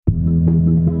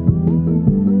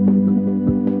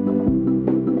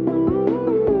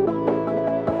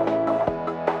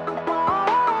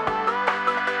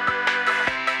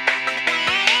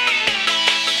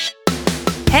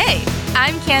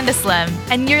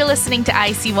and you're listening to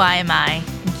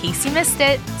ICYMI. In case you missed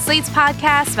it, Slate's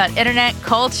podcast about internet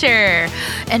culture.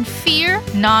 And fear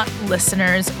not,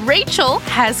 listeners, Rachel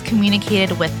has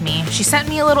communicated with me. She sent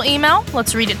me a little email.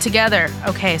 Let's read it together.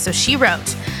 Okay, so she wrote,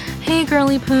 "Hey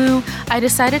girly poo, I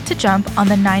decided to jump on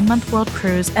the 9-month world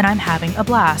cruise and I'm having a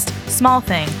blast. Small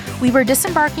thing, we were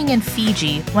disembarking in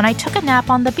Fiji when I took a nap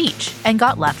on the beach and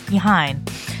got left behind.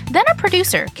 Then a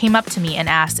producer came up to me and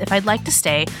asked if I'd like to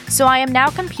stay, so I am now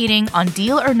competing on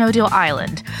Deal or No Deal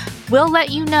Island. We'll let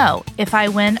you know if I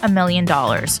win $1 million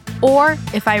or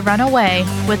if I run away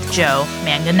with Joe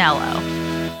Manganiello."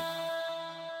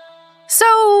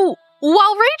 So,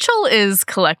 while Rachel is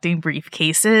collecting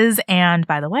briefcases, and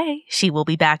by the way, she will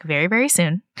be back very, very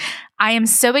soon, I am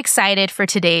so excited for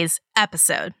today's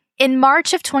episode. In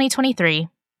March of 2023,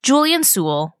 Julian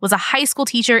Sewell was a high school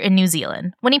teacher in New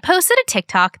Zealand when he posted a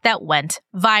TikTok that went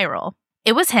viral.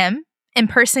 It was him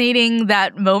impersonating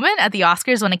that moment at the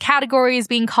Oscars when a category is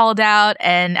being called out,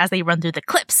 and as they run through the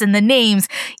clips and the names,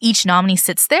 each nominee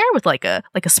sits there with like a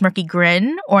smirky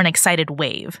grin or an excited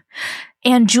wave.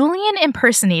 And Julian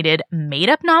impersonated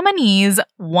made-up nominees,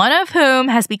 one of whom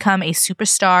has become a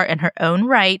superstar in her own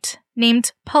right,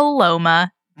 named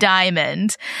Paloma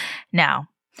Diamond. Now,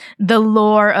 the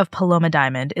lore of Paloma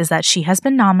Diamond is that she has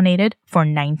been nominated for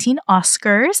 19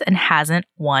 Oscars and hasn't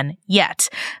won yet.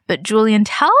 But Julian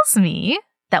tells me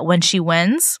that when she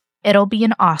wins, it'll be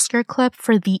an Oscar clip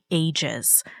for the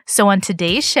ages. So on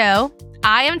today's show,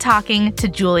 I am talking to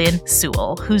Julian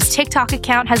Sewell, whose TikTok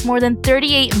account has more than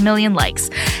 38 million likes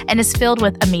and is filled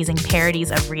with amazing parodies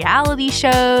of reality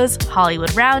shows, Hollywood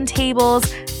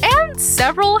roundtables, and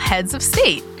several heads of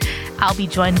state. I'll be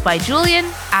joined by Julian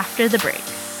after the break.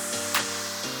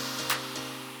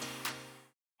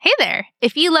 Hey there!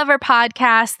 If you love our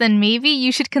podcast, then maybe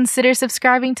you should consider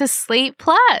subscribing to Slate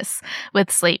Plus. With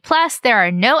Slate Plus, there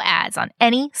are no ads on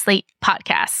any Slate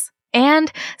podcasts.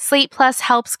 And Slate Plus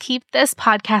helps keep this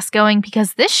podcast going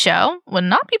because this show would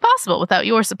not be possible without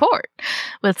your support.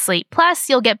 With Slate Plus,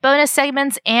 you'll get bonus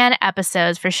segments and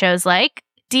episodes for shows like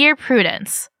Dear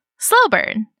Prudence, Slow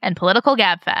Burn, and Political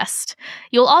Gabfest.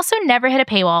 You'll also never hit a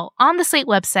paywall on the Slate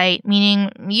website,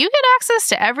 meaning you get access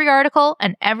to every article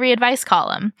and every advice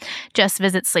column. Just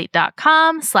visit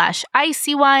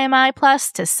slate.com/ICYMI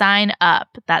plus to sign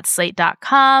up. That's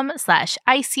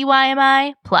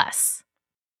slate.com/ICYMI plus.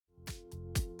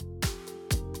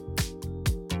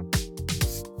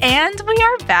 And we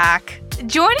are back.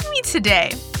 Joining me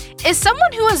today is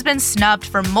someone who has been snubbed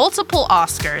for multiple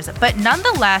Oscars, but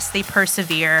nonetheless, they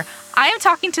persevere. I am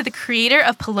talking to the creator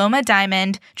of Paloma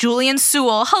Diamond, Julian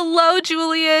Sewell. Hello,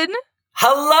 Julian.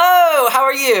 Hello, how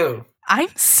are you? I'm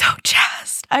so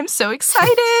jazzed. I'm so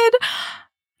excited.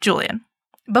 Julian,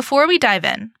 before we dive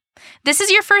in, this is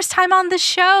your first time on the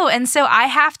show, and so I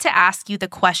have to ask you the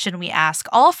question we ask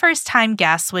all first-time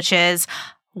guests, which is,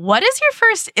 what is your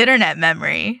first internet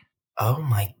memory? Oh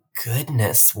my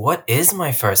goodness, what is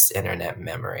my first internet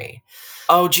memory?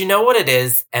 Oh, do you know what it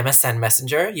is? MSN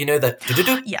Messenger? You know the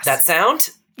Yes. That sound?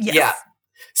 Yes. Yeah.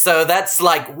 So that's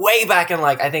like way back in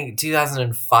I think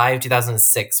 2005,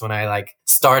 2006 when I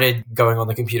started going on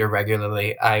the computer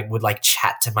regularly. I would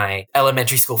chat to my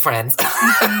elementary school friends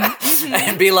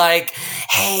and be like,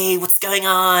 "Hey, what's going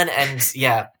on?" And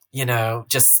yeah,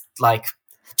 just like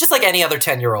any other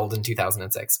 10-year-old in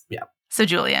 2006. Yeah. So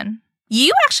Julian,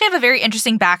 you actually have a very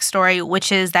interesting backstory,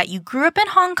 which is that you grew up in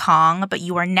Hong Kong, but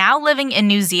you are now living in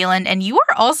New Zealand, and you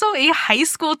are also a high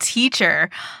school teacher.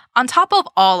 On top of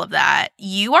all of that,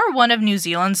 you are one of New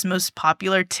Zealand's most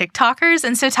popular TikTokers.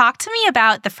 And so talk to me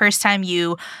about the first time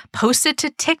you posted to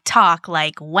TikTok.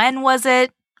 When was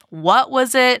it? What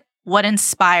was it? What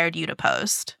inspired you to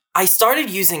post? I started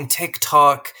using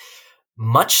TikTok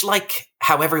much like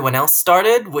how everyone else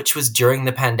started, which was during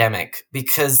the pandemic,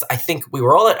 because I think we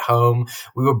were all at home,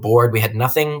 we were bored, we had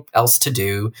nothing else to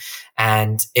do,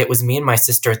 and it was me and my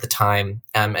sister at the time,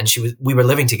 and we were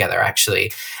living together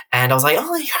actually, and I was like,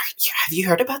 "Oh, have you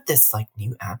heard about this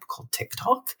new app called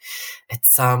TikTok?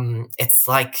 It's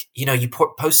you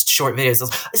post short videos.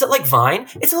 Is it like Vine?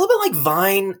 It's a little bit like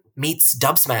Vine meets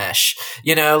Dub Smash,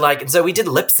 and so we did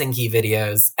lip syncy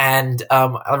videos, and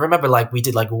I remember we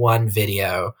did one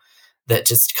video that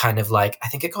just kind of I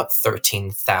think it got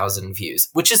 13,000 views,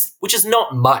 which is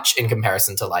not much in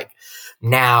comparison to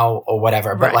now or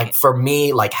whatever. But right. For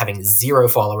me, having 0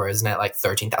 followers and at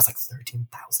 13,000,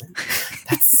 13,000,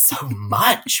 that's so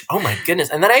much. Oh my goodness.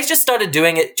 And then I just started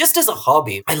doing it just as a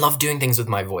hobby. I love doing things with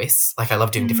my voice. I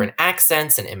love doing different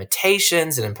accents and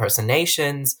imitations and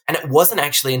impersonations. And it wasn't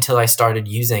actually until I started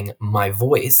using my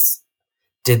voice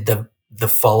did the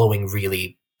following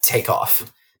really take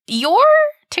off. Your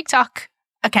TikTok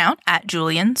account at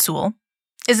Julian Sewell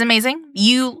is amazing.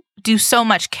 You do so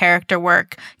much character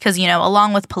work because,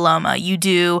 along with Paloma, you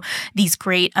do these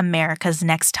great America's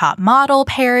Next Top Model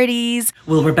parodies.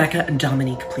 Will Rebecca and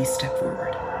Dominique please step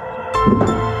forward?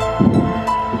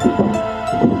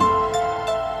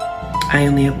 I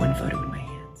only have one photo in my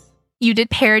hands. You did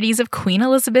parodies of Queen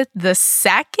Elizabeth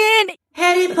II.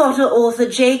 Harry Potter author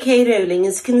J.K. Rowling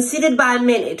is considered by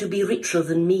many to be richer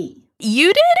than me.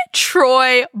 You did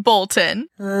Troy Bolton.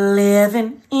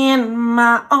 Living in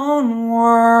my own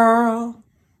world,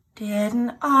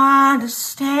 didn't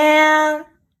understand.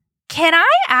 Can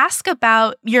I ask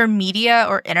about your media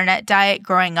or internet diet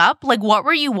growing up? Like, what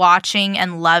were you watching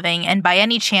and loving? And by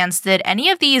any chance, did any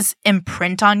of these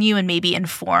imprint on you and maybe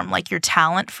inform, like, your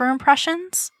talent for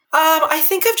impressions? I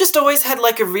think I've just always had,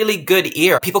 like, a really good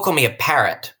ear. People call me a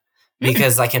parrot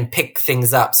because I can pick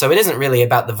things up. So it isn't really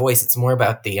about the voice. It's more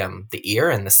about the ear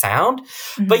and the sound.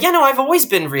 Mm-hmm. But, I've always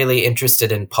been really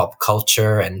interested in pop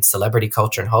culture and celebrity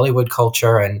culture and Hollywood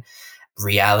culture and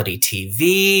reality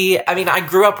TV. I mean, I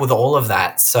grew up with all of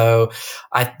that. So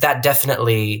that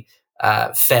definitely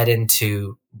fed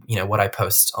into, what I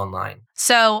post online.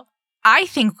 So I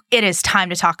think it is time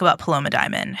to talk about Paloma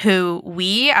Diamond, who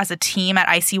we as a team at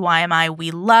ICYMI, we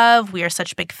love, we are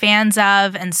such big fans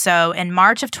of. And so in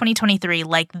March of 2023,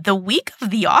 like the week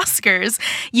of the Oscars,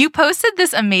 you posted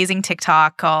this amazing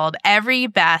TikTok called Every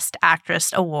Best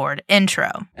Actress Award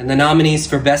Intro. And the nominees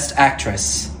for Best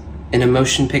Actress in a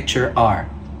Motion Picture are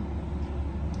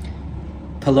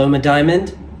Paloma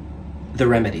Diamond, The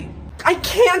Remedy. I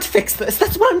can't fix this.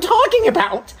 That's what I'm talking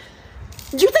about.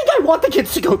 Do you think I want the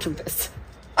kids to go through this?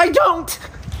 I don't.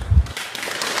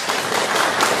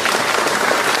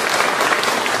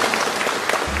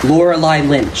 Lorelei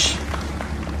Lynch,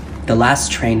 The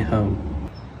Last Train Home.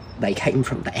 They came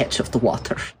from the edge of the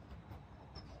water.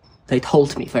 They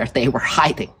told me where they were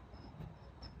hiding.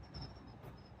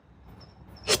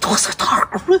 It was a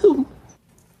dark room.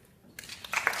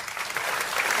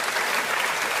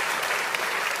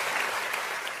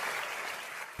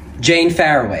 Jane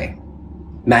Faraway,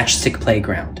 Matchstick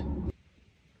Playground.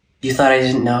 You thought I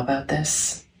didn't know about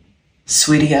this?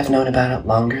 Sweetie, I've known about it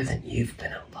longer than you've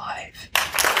been alive.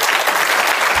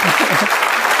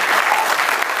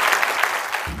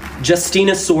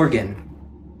 Justina Sorgan,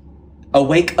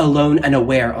 Awake, Alone, and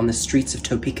Aware on the Streets of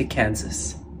Topeka,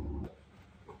 Kansas.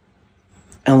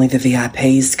 Only the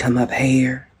VIPs come up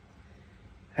here.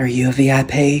 Are you a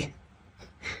VIP?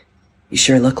 You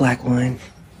sure look like one.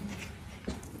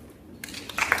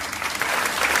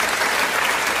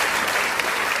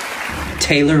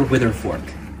 Taylor Witherfork,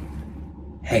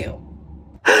 Hail.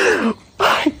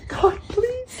 My God,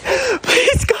 please.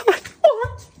 Please, God.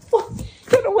 What?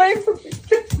 Get away from me.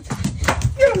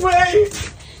 Get away.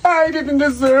 I didn't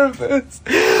deserve this.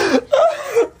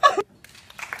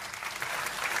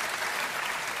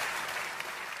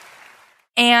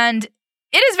 And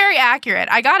it is very accurate.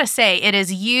 I gotta say, it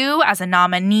is you as a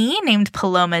nominee named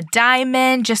Paloma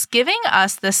Diamond just giving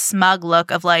us this smug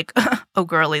look of like, oh,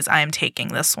 girlies, I am taking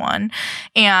this one.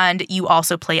 And you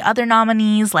also play other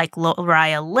nominees like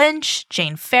Lorelei Lynch,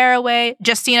 Jane Faraway,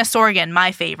 Justina Sorgan,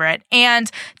 my favorite, and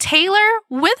Taylor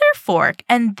Witherfork.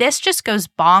 And this just goes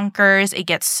bonkers. It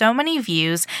gets so many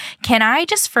views. Can I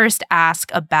just first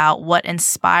ask about what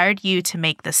inspired you to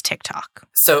make this TikTok?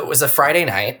 So it was a Friday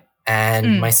night.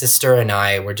 And my sister and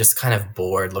I were just kind of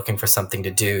bored looking for something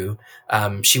to do.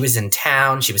 She was in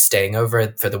town. She was staying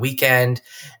over for the weekend.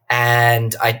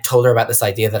 And I told her about this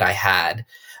idea that I had,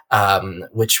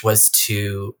 which was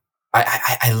to,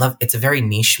 I love, it's a very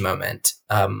niche moment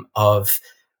of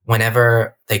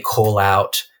whenever they call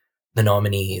out the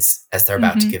nominees as they're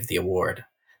about to give the award,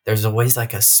 there's always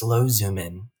like a slow zoom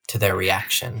in to their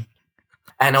reaction.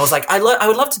 And I was like, I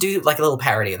would love to do like a little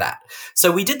parody of that.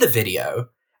 So we did the video.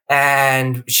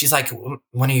 And she's like,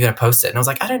 when are you going to post it? And I was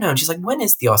like, I don't know. And she's like, when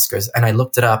is the Oscars? And I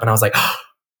looked it up and I was like,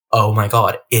 oh my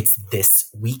God, it's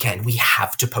this weekend. We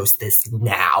have to post this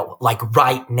now, like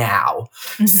right now.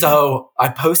 So I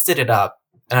posted it up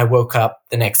and I woke up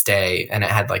the next day and it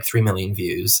had like 3 million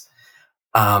views.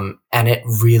 And it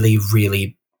really,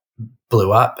 really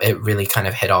blew up. It really kind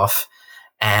of hit off.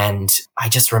 And I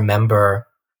just remember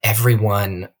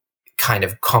everyone kind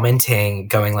of commenting,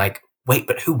 going like, wait,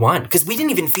 but who won? Because we didn't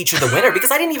even feature the winner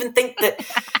because I didn't even think that,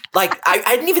 like,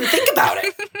 I didn't even think about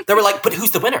it. They were like, but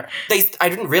who's the winner? I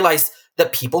didn't realize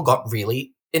that people got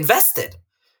really invested.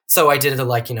 So I did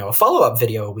a follow-up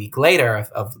video a week later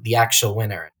of the actual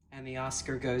winner. And the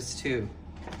Oscar goes to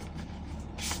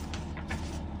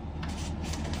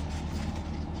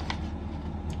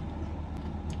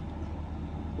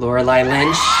Lorelei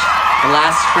Lynch, The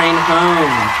Last Train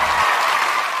Home.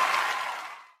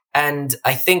 And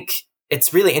I think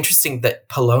it's really interesting that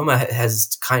Paloma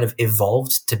has kind of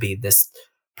evolved to be this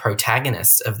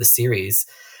protagonist of the series,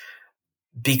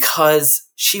 because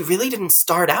she really didn't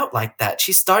start out like that.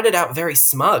 She started out very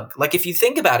smug. Like, if you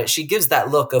think about it, she gives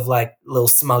that look of like little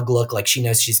smug look, like she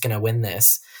knows she's going to win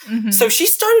this. Mm-hmm. So she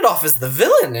started off as the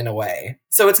villain in a way.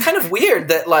 So it's kind of weird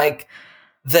that like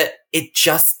that it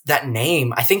just, that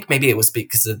name, I think maybe it was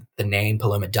because of the name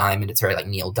Paloma Diamond. It's very like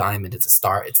Neil Diamond. It's a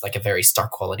star. It's like a very star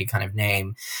quality kind of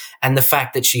name. And the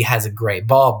fact that she has a gray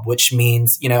bob, which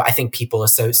means, you know, I think people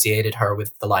associated her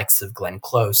with the likes of Glenn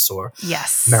Close or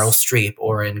yes, Meryl Streep,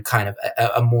 or in kind of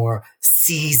a more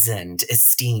seasoned,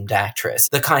 esteemed actress.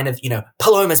 The kind of, you know,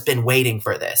 Paloma's been waiting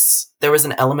for this. There was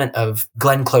an element of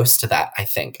Glenn Close to that, I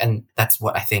think. And that's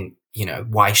what I think, you know,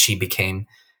 why she became,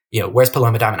 you know, where's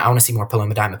Paloma Diamond? I want to see more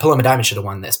Paloma Diamond. Paloma Diamond should have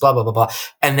won this, blah, blah, blah, blah.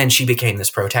 And then she became this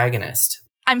protagonist.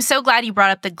 I'm so glad you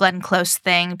brought up the Glenn Close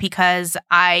thing, because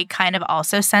I kind of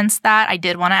also sensed that. I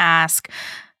did want to ask,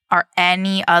 are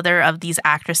any other of these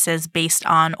actresses based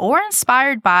on or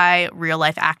inspired by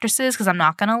real-life actresses? Because I'm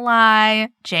not going to lie,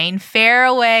 Jane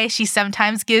Faraway, she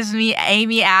sometimes gives me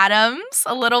Amy Adams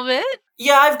a little bit.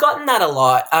 Yeah, I've gotten that a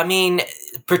lot. I mean,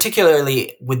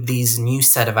 particularly with these new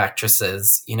set of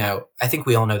actresses, you know, I think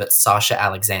we all know that Sasha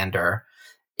Alexander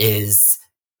is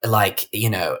like, you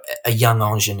know, a young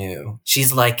ingenue.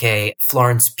 She's like a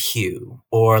Florence Pugh,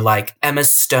 or like Emma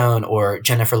Stone or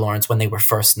Jennifer Lawrence when they were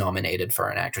first nominated for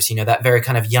an actress. You know, that very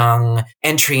kind of young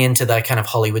entry into that kind of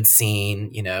Hollywood scene,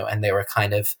 you know, and they were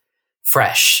kind of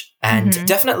fresh. And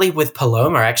definitely with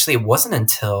Paloma, actually, it wasn't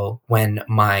until when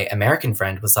my American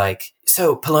friend was like,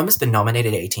 so Paloma's been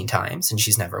nominated 18 times and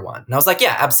she's never won. And I was like,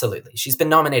 yeah, absolutely. She's been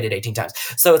nominated 18 times.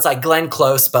 So it's like Glenn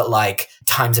Close, but like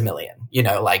times a million, you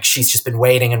know, like she's just been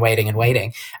waiting and waiting and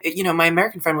waiting. You know, my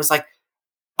American friend was like,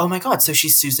 oh my God, so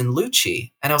she's Susan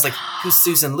Lucci. And I was like, who's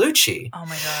Susan Lucci? Oh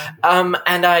my God.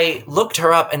 And I looked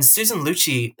her up, and Susan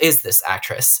Lucci is this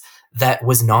actress that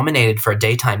was nominated for a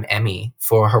Daytime Emmy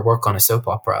for her work on a soap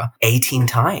opera 18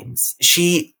 times.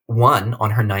 She won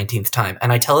on her 19th time.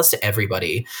 And I tell this to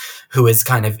everybody who is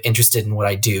kind of interested in what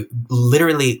I do.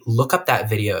 Literally look up that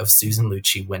video of Susan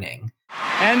Lucci winning.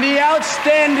 And the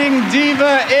outstanding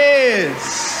diva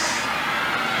is...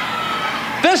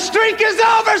 The streak is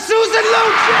over, Susan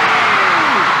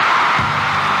Lucci!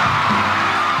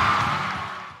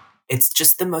 It's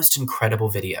just the most incredible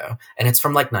video. And it's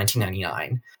from like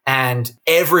 1999. And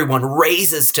everyone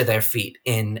raises to their feet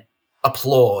in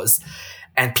applause.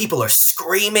 And people are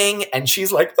screaming. And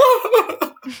she's like,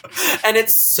 and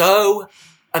it's so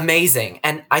amazing.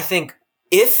 And I think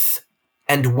if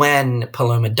and when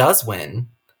Paloma does win,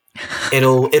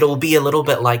 it'll be a little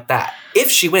bit like that. If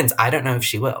she wins, I don't know if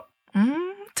she will.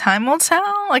 Time will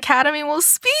tell. Academy will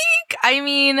speak. I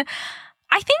mean,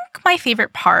 I think my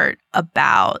favorite part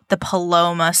about the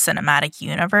Paloma cinematic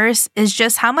universe is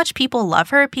just how much people love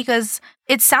her, because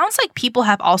it sounds like people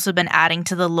have also been adding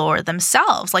to the lore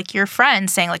themselves. Like your friend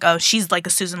saying like, oh, she's like a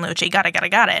Susan Lucci. Got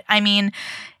it. I mean,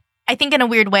 I think in a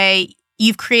weird way,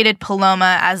 you've created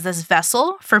Paloma as this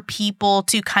vessel for people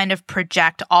to kind of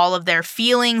project all of their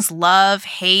feelings, love,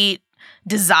 hate,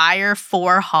 desire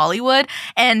for Hollywood.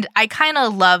 And I kind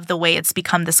of love the way it's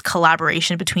become this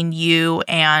collaboration between you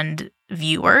and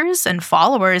viewers and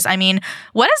followers. I mean,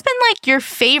 what has been like your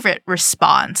favorite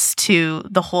response to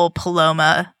the whole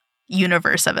Paloma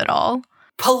universe of it all?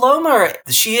 Paloma,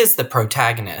 she is the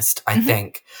protagonist, I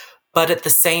think. But at the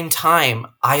same time,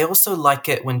 I also like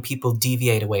it when people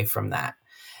deviate away from that.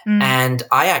 And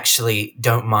I actually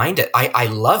don't mind it. I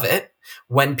love it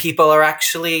when people are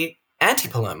actually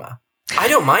anti-Paloma. I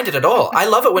don't mind it at all. I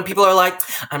love it when people are like,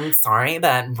 I'm sorry,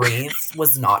 but Breathe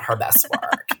was not her best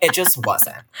work. It just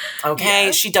wasn't. Okay?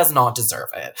 Yeah. She does not deserve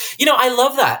it. You know, I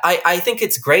love that. I think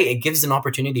it's great. It gives an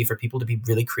opportunity for people to be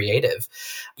really creative.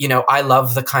 You know, I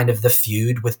love the kind of the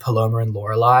feud with Paloma and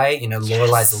Lorelai. You know,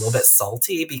 Lorelai's a little bit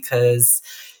salty because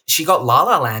she got La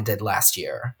La Landed last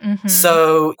year.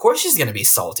 So, of course she's going to be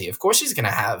salty. Of course she's going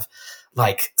to have,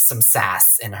 like, some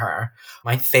sass in her.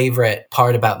 My favorite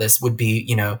part about this would be,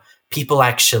 you know, people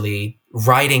actually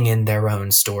writing in their own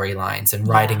storylines and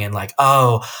writing in like,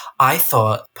 oh, I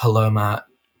thought Paloma,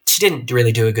 she didn't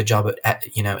really do a good job at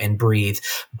you know, in Breathe,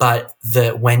 but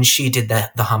when she did the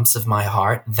humps of my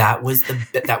heart, that was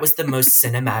the most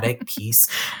cinematic piece.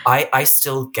 I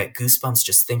still get goosebumps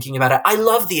just thinking about it. I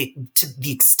love to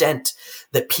the extent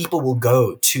that people will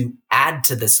go to add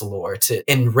to this lore, to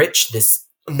enrich this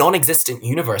non-existent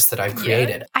universe that I've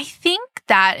created. I think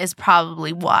that is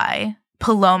probably why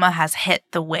Paloma has hit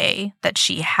the way that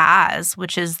she has,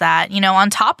 which is that, you know, on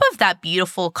top of that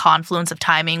beautiful confluence of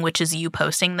timing, which is you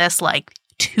posting this like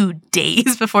 2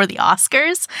 days before the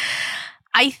Oscars.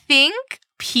 I think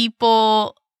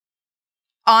people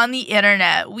on the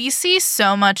internet, we see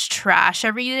so much trash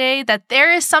every day that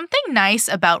there is something nice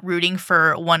about rooting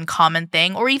for one common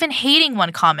thing or even hating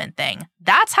one common thing.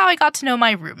 That's how I got to know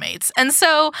my roommates. And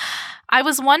so I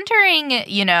was wondering,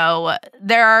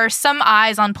 there are some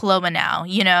eyes on Paloma now.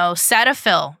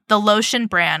 Cetaphil, the lotion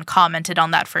brand, commented on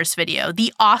that first video.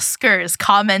 The Oscars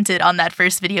commented on that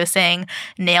first video saying,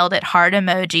 nailed it, heart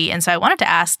emoji. And so I wanted to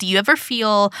ask, do you ever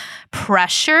feel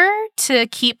pressure to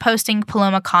keep posting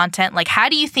Paloma content? Like, how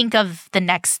do you think of the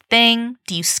next thing?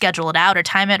 Do you schedule it out or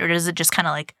time it, or does it just kind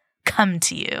of like come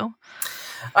to you?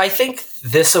 I think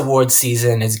this award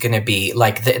season is going to be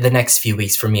like the next few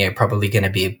weeks for me are probably going to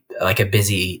be like a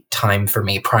busy time for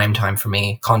me, prime time for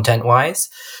me, content wise,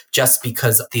 just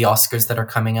because of the Oscars that are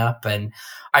coming up. And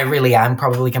I really am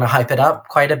probably going to hype it up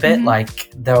quite a bit. Mm-hmm.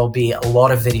 Like there'll be a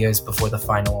lot of videos before the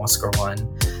final Oscar one,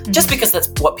 just because that's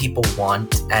what people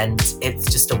want. And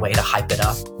it's just a way to hype it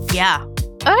up. Yeah.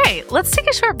 Okay, let's take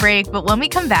a short break, but when we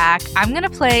come back, I'm going to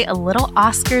play a little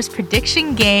Oscars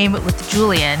prediction game with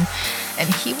Julian, and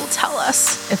he will tell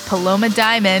us if Paloma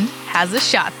Diamond has a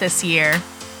shot this year.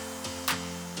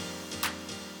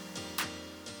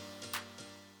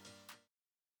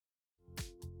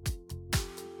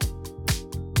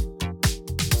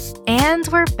 And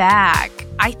we're back.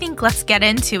 I think let's get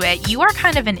into it. You are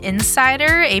kind of an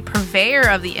insider, a purveyor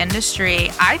of the industry.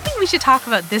 I think we should talk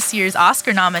about this year's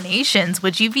Oscar nominations.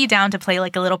 Would you be down to play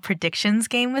like a little predictions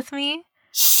game with me?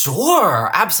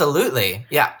 Sure, absolutely.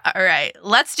 Yeah. All right,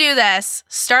 let's do this.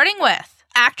 Starting with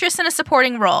actress in a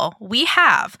supporting role, we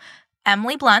have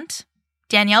Emily Blunt,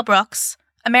 Danielle Brooks,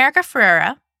 America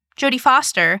Ferrera, Jodie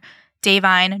Foster,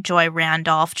 Davine Joy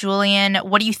Randolph. Julian,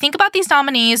 what do you think about these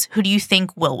nominees? Who do you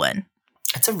think will win?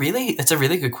 It's a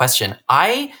really good question.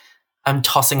 I am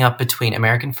tossing up between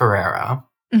American Ferrera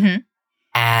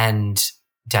and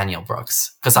Danielle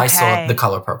Brooks because I saw The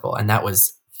Color Purple and that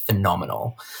was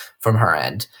phenomenal from her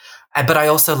end. But I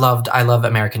love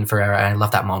American Ferrera and I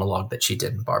love that monologue that she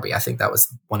did in Barbie. I think that was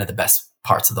one of the best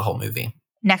parts of the whole movie.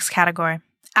 Next category.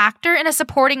 Actor in a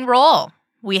supporting role.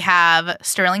 We have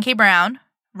Sterling K. Brown,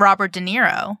 Robert De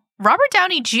Niro, Robert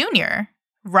Downey Jr.,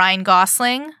 Ryan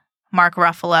Gosling, Mark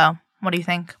Ruffalo. What do you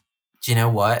think? Do you know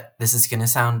what? This is going to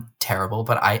sound terrible,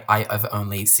 but I've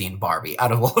only seen Barbie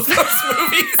out of all of those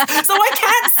movies. So I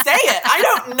can't say it. I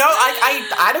don't know.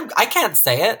 I can't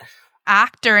say it.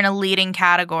 Actor in a leading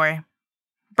category.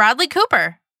 Bradley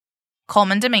Cooper,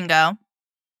 Coleman Domingo,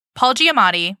 Paul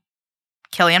Giamatti,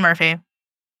 Cillian Murphy,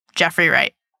 Jeffrey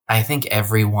Wright. I think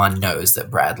everyone knows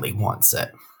that Bradley wants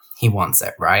it. He wants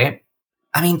it, right?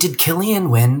 I mean, did Cillian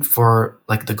win for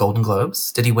like the Golden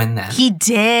Globes? Did he win then? He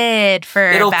did for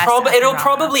it'll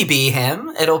probably be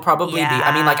him. It'll probably be.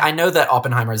 I mean, like I know that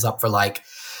Oppenheimer is up for like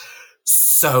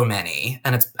so many,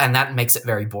 and that makes it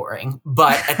very boring.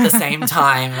 But at the same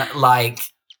time, like,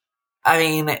 I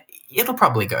mean, it'll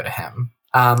probably go to him.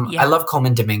 I love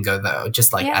Coleman Domingo though.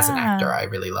 Just like as an actor, I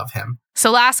really love him.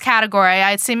 So last category,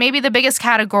 I'd say maybe the biggest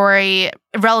category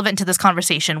relevant to this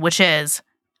conversation, which is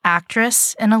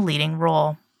actress in a leading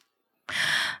role.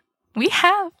 We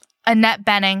have Annette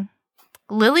Bening,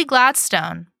 Lily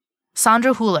Gladstone,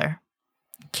 Sandra Hüller,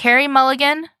 Carey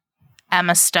Mulligan,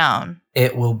 Emma Stone.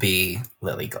 It will be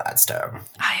Lily Gladstone.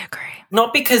 I agree.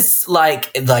 Not because like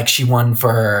she won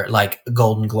for like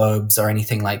Golden Globes or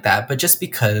anything like that, but just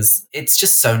because it's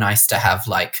just so nice to have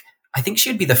like, I think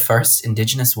she would be the first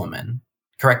Indigenous woman,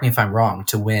 correct me if I'm wrong,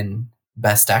 to win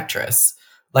Best Actress.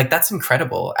 Like, that's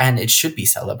incredible, and it should be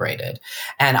celebrated.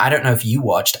 And I don't know if you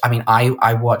watched. I mean,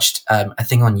 I watched a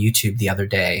thing on YouTube the other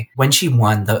day. When she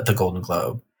won the Golden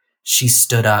Globe, she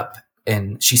stood up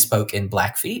and she spoke in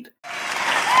Blackfeet.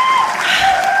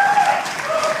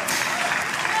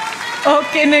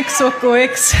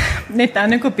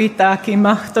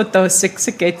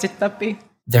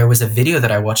 There was a video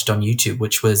that I watched on YouTube,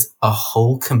 which was a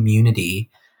whole community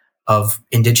of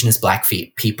Indigenous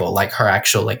Blackfeet people, like her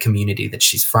actual like community that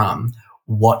she's from,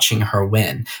 watching her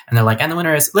win. And they're like, and the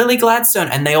winner is Lily Gladstone.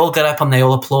 And they all get up and they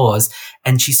all applause.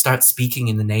 And she starts speaking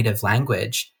in the native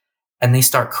language and they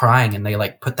start crying and they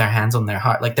like put their hands on their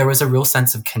heart. Like there was a real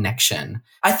sense of connection.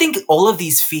 I think all of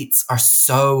these feats are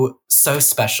so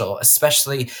special,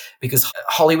 especially because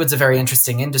Hollywood's a very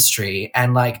interesting industry.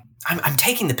 And like, I'm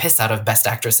taking the piss out of Best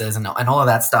Actresses and all of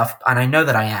that stuff, and I know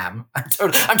that I am.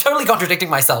 I'm totally contradicting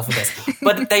myself with this,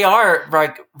 but they are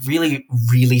like really,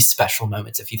 really special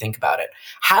moments if you think about it.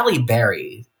 Halle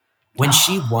Berry, when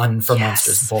she won for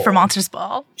Monsters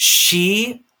Ball,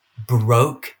 she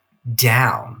broke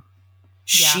down.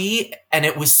 And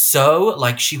it was so,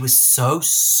 like, she was so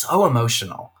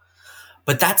emotional.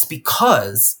 But that's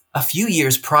because a few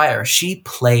years prior, she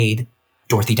played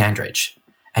Dorothy Dandridge.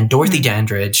 And Dorothy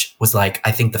Dandridge was, like,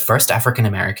 I think the first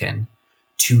African-American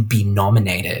to be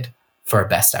nominated for a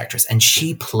Best Actress. And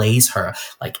she plays her,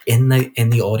 like, in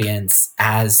the audience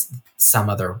as some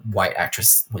other white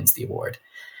actress wins the award.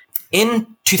 In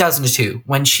 2002,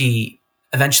 when she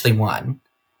eventually won,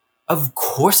 of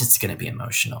course it's going to be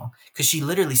emotional. Because she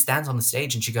literally stands on the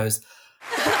stage and she goes,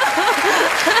 I'm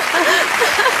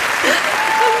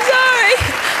sorry.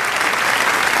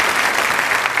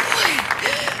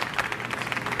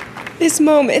 This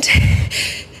moment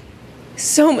is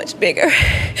so much bigger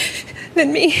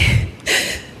than me.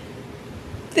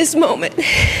 This moment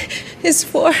is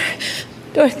for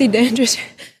Dorothy Dandridge.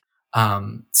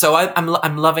 So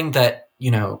I'm loving that,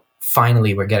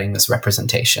 finally we're getting this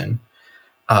representation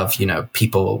of,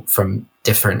 people from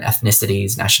different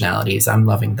ethnicities, nationalities. I'm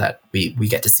loving that we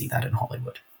get to see that in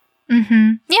Hollywood.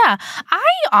 Mm-hmm. Yeah. I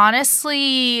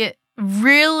honestly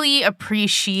really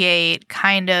appreciate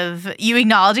kind of you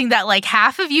acknowledging that, like,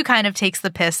 half of you kind of takes the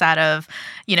piss out of,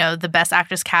 the Best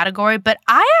Actress category. But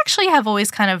I actually have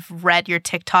always kind of read your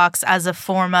TikToks as a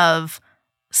form of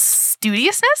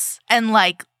studiousness and,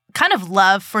 like, kind of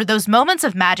love for those moments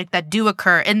of magic that do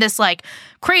occur in this, like,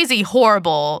 crazy,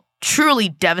 horrible, truly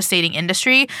devastating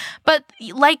industry. But,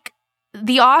 like,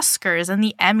 the Oscars and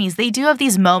the Emmys, they do have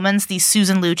these moments, these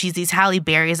Susan Lucci's, these Halle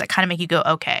Berry's that kind of make you go,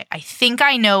 okay, I think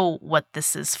I know what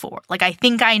this is for. Like, I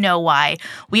think I know why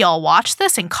we all watch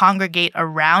this and congregate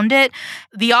around it.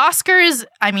 The Oscars,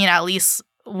 I mean, at least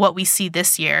what we see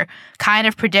this year, kind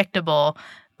of predictable,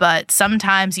 but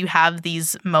sometimes you have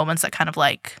these moments that kind of,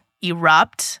 like,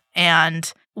 erupt.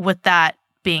 And with that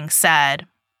being said,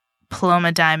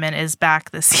 Paloma Diamond is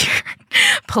back this year.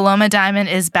 Paloma Diamond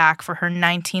is back for her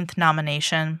 19th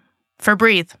nomination for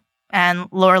Breathe. And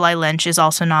Lorelai Lynch is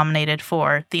also nominated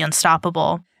for The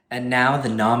Unstoppable. And now the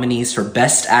nominees for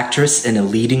Best Actress in a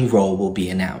Leading Role will be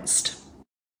announced.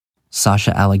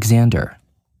 Sasha Alexander,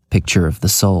 Picture of the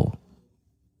Soul.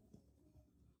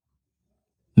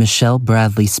 Michelle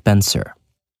Bradley Spencer,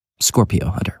 Scorpio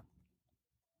Hunter.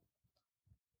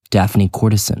 Daphne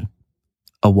Cortison,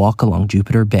 A Walk Along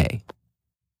Jupiter Bay.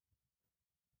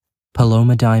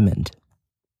 Paloma Diamond,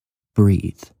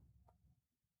 Breathe.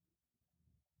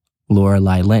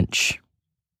 Lorelai Lynch,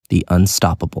 The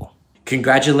Unstoppable.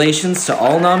 Congratulations to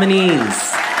all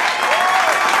nominees.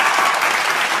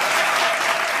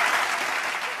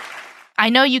 I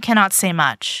know you cannot say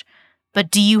much, but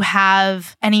do you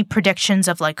have any predictions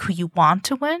of, like, who you want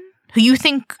to win? Who you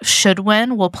think should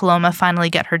win? Will Paloma finally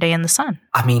get her day in the sun?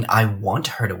 I mean, I want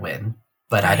her to win,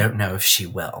 but I don't know if she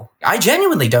will. I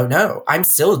genuinely don't know. I'm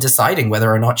still deciding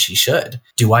whether or not she should.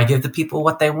 Do I give the people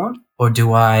what they want, or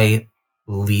do I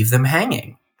leave them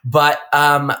hanging? But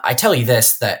I tell you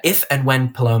this, that if and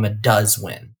when Paloma does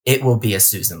win, it will be a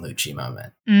Susan Lucci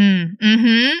moment.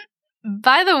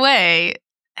 By the way,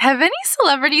 have any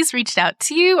celebrities reached out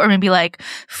to you, or maybe, like,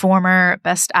 former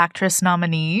Best Actress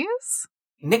nominees?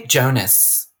 Nick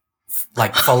Jonas,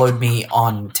 like, followed me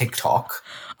on TikTok,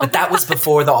 but that was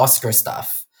before the Oscar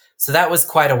stuff. So that was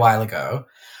quite a while ago.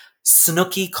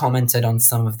 Snooki commented on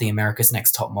some of the America's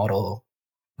Next Top Model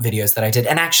videos that I did,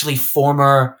 and actually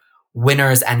former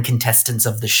winners and contestants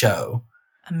of the show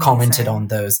commented on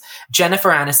those. Jennifer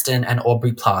Aniston and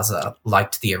Aubrey Plaza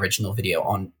liked the original video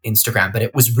on Instagram, but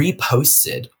it was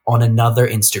reposted on another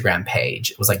Instagram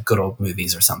page. It was like Good Old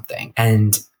Movies or something.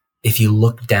 And if you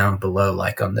look down below,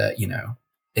 like on the,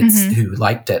 it's who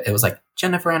liked it, it was like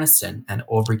Jennifer Aniston and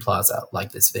Aubrey Plaza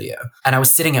liked this video. And I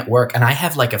was sitting at work, and I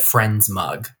have, like, a Friends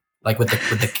mug, like with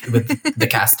the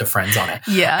cast of Friends on it.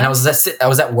 Yeah. And I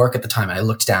was at work at the time, and I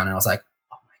looked down and I was like,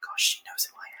 oh my gosh, she knows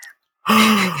who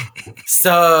I am.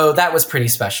 So that was pretty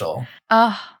special.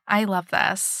 Oh, I love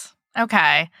this.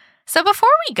 Okay. So before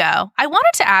we go, I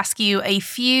wanted to ask you a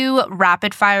few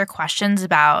rapid fire questions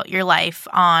about your life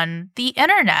on the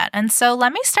internet. And so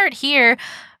let me start here.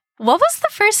 What was the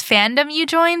first fandom you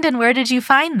joined, and where did you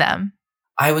find them?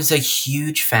 I was a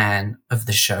huge fan of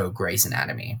the show Grey's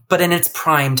Anatomy, but in its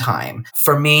prime time.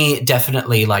 For me,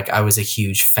 definitely, like, I was a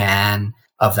huge fan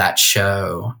of that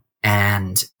show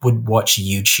and would watch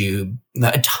YouTube,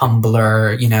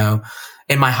 Tumblr,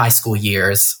 in my high school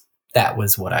years. That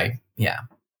was what I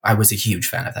was a huge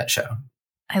fan of that show.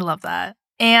 I love that.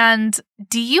 And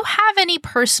do you have any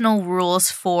personal rules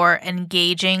for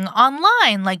engaging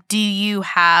online? Like, do you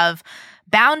have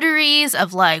boundaries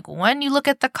of, like, when you look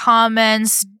at the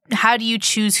comments, how do you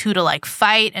choose who to, like,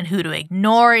 fight and who to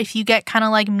ignore if you get kind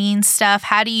of, like, mean stuff?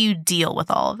 How do you deal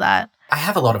with all of that? I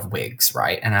have a lot of wigs,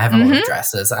 right? And I have a lot of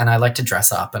dresses, and I like to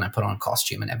dress up and I put on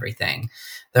costume and everything.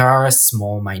 There are a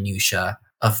small minutia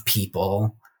of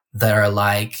people that are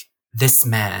like, this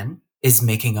man is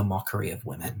making a mockery of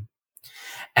women.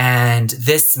 And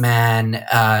this man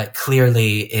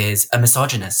clearly is a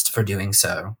misogynist for doing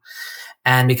so.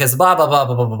 And because blah, blah, blah,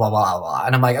 blah, blah, blah, blah, blah, blah.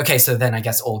 And I'm like, okay, so then I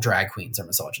guess all drag queens are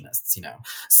misogynists, you know?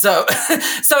 So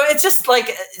it's just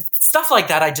like stuff like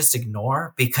that I just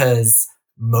ignore because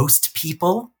most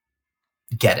people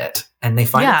get it and they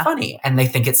find it funny and they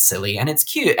think it's silly and it's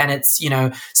cute and it's, you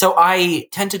know, so I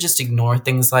tend to just ignore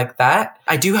things like that.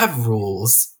 I do have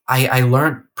rules. I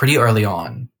learned pretty early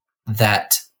on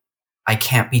that I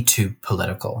can't be too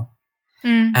political.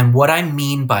 And what I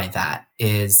mean by that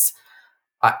is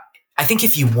I think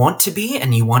if you want to be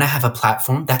and you want to have a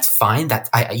platform, that's fine.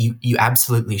 You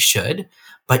absolutely should,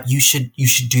 but you should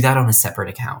do that on a separate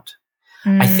account.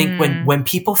 I think when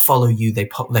people follow you, they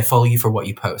follow you for what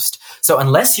you post. So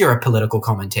unless you're a political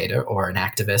commentator or an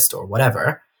activist or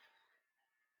whatever,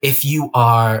 if you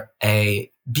are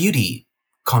a beauty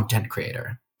content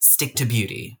creator, stick to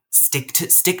beauty.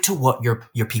 Stick to what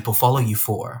your people follow you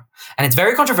for. And it's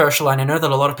very controversial, and I know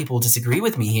that a lot of people disagree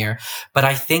with me here, but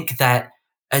I think that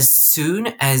as soon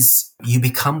as you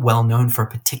become well known for a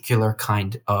particular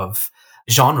kind of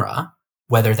genre,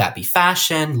 whether that be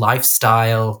fashion,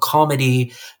 lifestyle,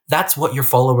 comedy, that's what your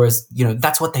followers, you know,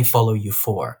 that's what they follow you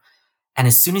for. And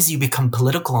as soon as you become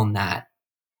political on that,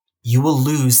 you will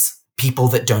lose people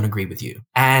that don't agree with you.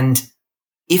 And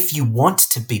if you want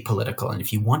to be political and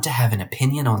if you want to have an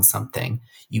opinion on something,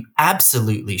 you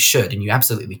absolutely should and you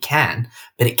absolutely can,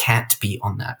 but it can't be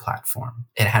on that platform.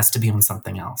 It has to be on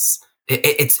something else.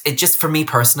 It just, for me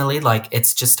personally, like,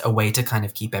 it's just a way to kind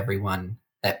of keep everyone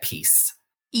at peace.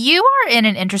 You are in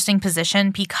an interesting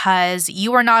position because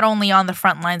you are not only on the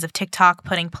front lines of TikTok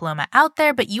putting Paloma out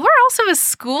there, but you are also a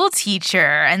school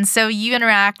teacher. And so you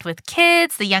interact with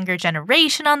kids, the younger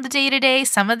generation on the day-to-day.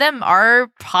 Some of them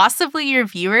are possibly your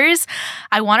viewers.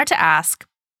 I wanted to ask,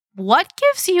 what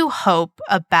gives you hope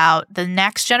about the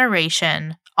next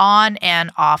generation on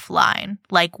and offline?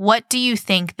 Like, what do you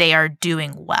think they are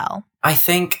doing well? I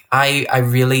think I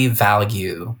really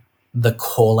value the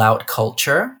call-out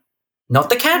culture. Not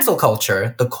the cancel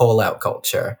culture, the call-out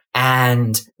culture.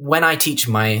 And when I teach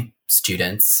my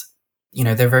students, you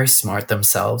know, they're very smart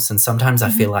themselves. And sometimes I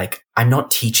feel like I'm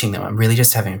not teaching them. I'm really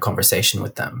just having a conversation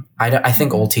with them. I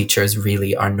think all teachers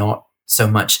really are not so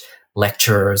much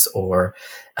lecturers or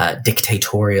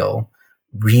dictatorial.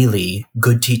 Really,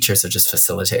 good teachers are just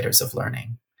facilitators of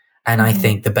learning. And I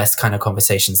think the best kind of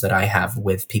conversations that I have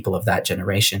with people of that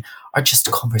generation are just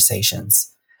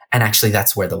conversations. And actually,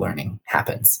 that's where the learning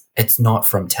happens. It's not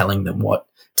from telling them what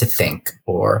to think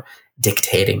or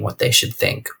dictating what they should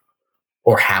think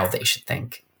or how they should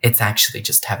think. It's actually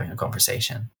just having a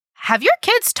conversation. Have your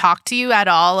kids talked to you at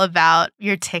all about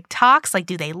your TikToks? Like,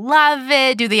 do they love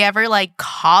it? Do they ever like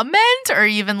comment or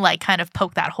even like kind of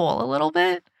poke that hole a little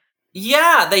bit?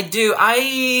 Yeah, they do.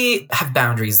 I have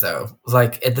boundaries though.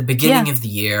 Like at the beginning of the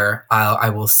year, I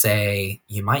will say,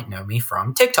 you might know me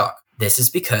from TikTok. This is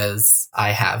because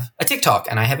I have a TikTok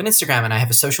and I have an Instagram and I have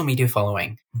a social media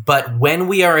following. But when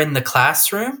we are in the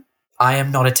classroom, I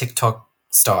am not a TikTok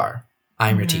star.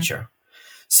 I'm your teacher.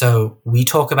 So we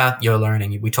talk about your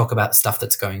learning. We talk about stuff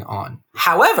that's going on.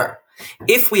 However,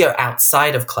 if we are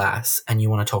outside of class and you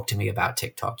want to talk to me about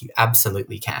TikTok, you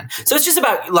absolutely can. So it's just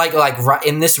about like right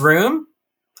in this room,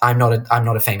 I'm not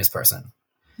a famous person.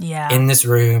 Yeah. In this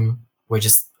room,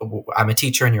 I'm a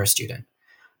teacher and you're a student.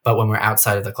 But when we're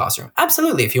outside of the classroom,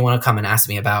 absolutely. If you want to come and ask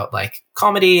me about like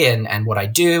comedy and what I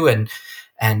do and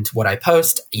what I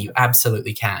post, you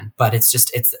absolutely can. But it's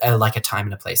like a time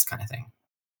and a place kind of thing.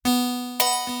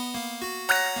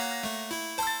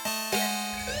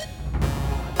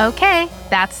 Okay,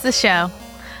 that's the show.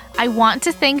 I want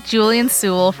to thank Julian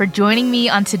Sewell for joining me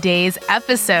on today's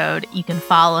episode. You can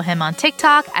follow him on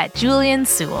TikTok at Julian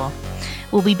Sewell.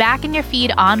 We'll be back in your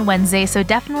feed on Wednesday, so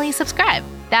definitely subscribe.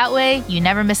 That way, you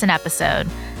never miss an episode.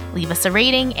 Leave us a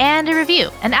rating and a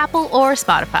review on Apple or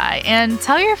Spotify, and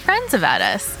tell your friends about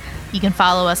us. You can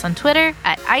follow us on Twitter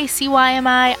at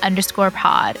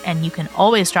ICYMI_pod, and you can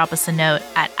always drop us a note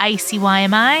at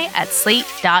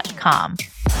ICYMI@slate.com.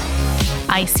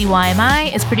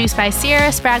 ICYMI is produced by Sierra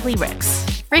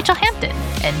Spragley-Ricks, Rachel Hampton,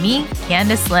 and me,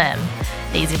 Candace Lim.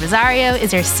 Daisy Rosario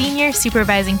is our senior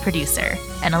supervising producer,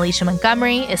 and Alicia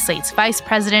Montgomery is Slate's vice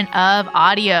president of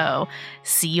audio.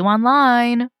 See you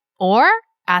online or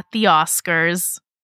at the Oscars.